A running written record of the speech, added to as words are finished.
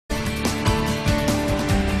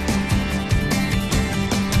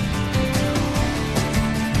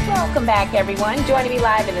Welcome back, everyone. Joining me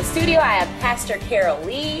live in the studio, I have Pastor Carol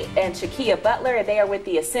Lee and Shakia Butler, and they are with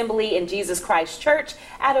the Assembly in Jesus Christ Church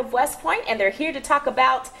out of West Point, and they're here to talk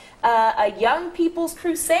about a young people's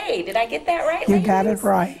crusade. Did I get that right, You ladies? got it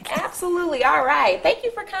right. Absolutely. All right. Thank you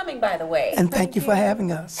for coming, by the way. And thank you for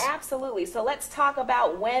having us. Absolutely. So let's talk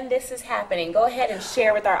about when this is happening. Go ahead and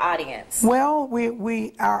share with our audience. Well,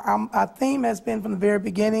 our theme has been from the very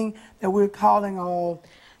beginning that we're calling all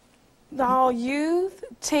youth,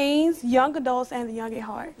 teens, young adults, and the young at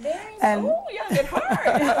heart. Young at heart.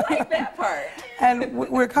 I like that part. And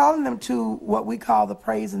we're calling them to what we call the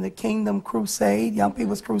Praise in the Kingdom Crusade, Young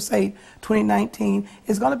People's Crusade 2019.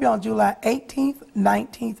 It's going to be on July 18th,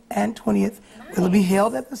 19th, and 20th. Nice. It'll be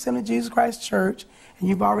held at the Assembly of Jesus Christ Church. And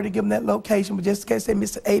you've already given that location, but just in case they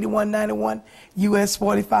missed it, 8191 US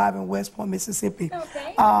 45 in West Point, Mississippi.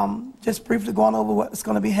 Okay. Just briefly going over what's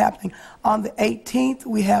going to be happening. On the 18th,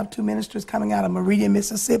 we have two ministers coming out of Meridian,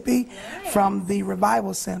 Mississippi, nice, from the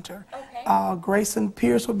Revival Center. Okay. Grayson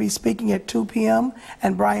Pierce will be speaking at 2 p.m.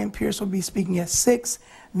 and Brian Pierce will be speaking at 6.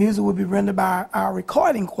 Music will be rendered by our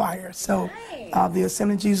recording choir, so nice, the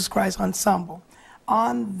Assembly of Jesus Christ Ensemble.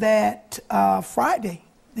 On that Friday,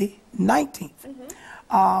 the 19th,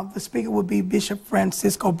 the speaker will be Bishop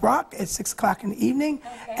Francisco Brock at 6 o'clock in the evening.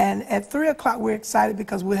 Okay. And at 3 o'clock, we're excited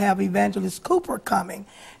because we'll have Evangelist Cooper coming.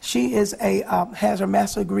 She is has her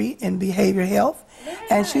master's degree in behavioral health. Very and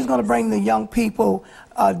nice. She's going to bring the young people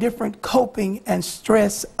different coping and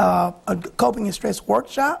stress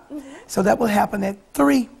workshop. So that will happen at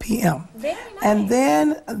 3 p.m. Very nice. And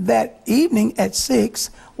then that evening at 6,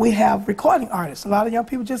 we have recording artists. A lot of young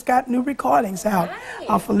people just got new recordings out.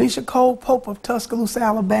 Nice. Felicia Cole Pope of Tuscaloosa,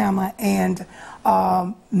 Alabama, and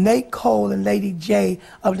Nate Cole and Lady J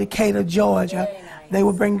of Decatur, Georgia. Nice. They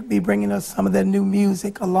will be bringing us some of their new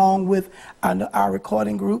music along with our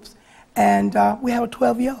recording groups. And we have a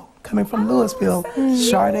 12-year-old coming from Louisville, so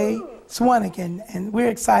Sade Swanigan, and we're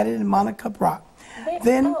excited, and Monica Brock.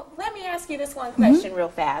 Then, let me ask you this one question real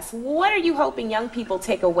fast. What are you hoping young people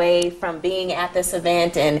take away from being at this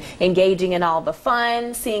event and engaging in all the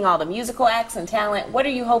fun, seeing all the musical acts and talent? What are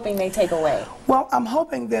you hoping they take away? Well, I'm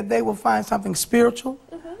hoping that they will find something spiritual.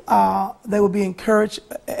 They will be encouraged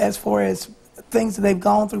as far as things that they've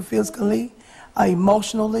gone through physically,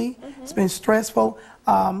 emotionally. It's been stressful.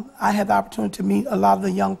 I had the opportunity to meet a lot of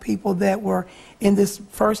the young people that were in this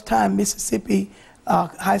first-time Mississippi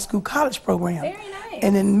high school college program. Very nice.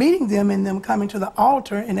 And in meeting them and them coming to the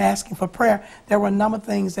altar and asking for prayer, there were a number of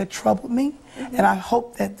things that troubled me. And I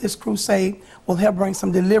hope that this crusade will help bring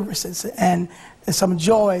some deliverances and some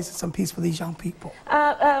joys and some peace for these young people.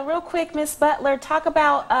 Real quick, Ms. Butler, talk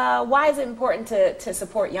about why is it important to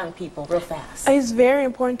support young people real fast? It's very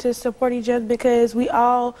important to support each other because we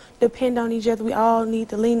all depend on each other. We all need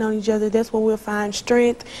to lean on each other. That's where we'll find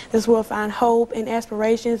strength. That's where we'll find hope and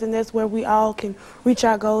aspirations, and that's where we all can reach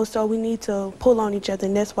our goals. So we need to pull on each other,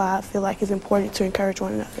 and that's why I feel like it's important to encourage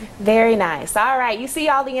one another. Very nice. All right, you see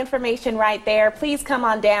all the information right there. Please come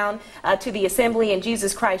on down to the Assembly in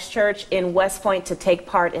Jesus Christ Church in West Point to take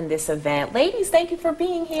part in this event. Ladies, thank you for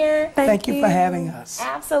being here. Thank you for having us.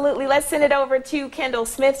 Absolutely. Let's send it over to Kendall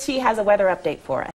Smith. She has a weather update for us.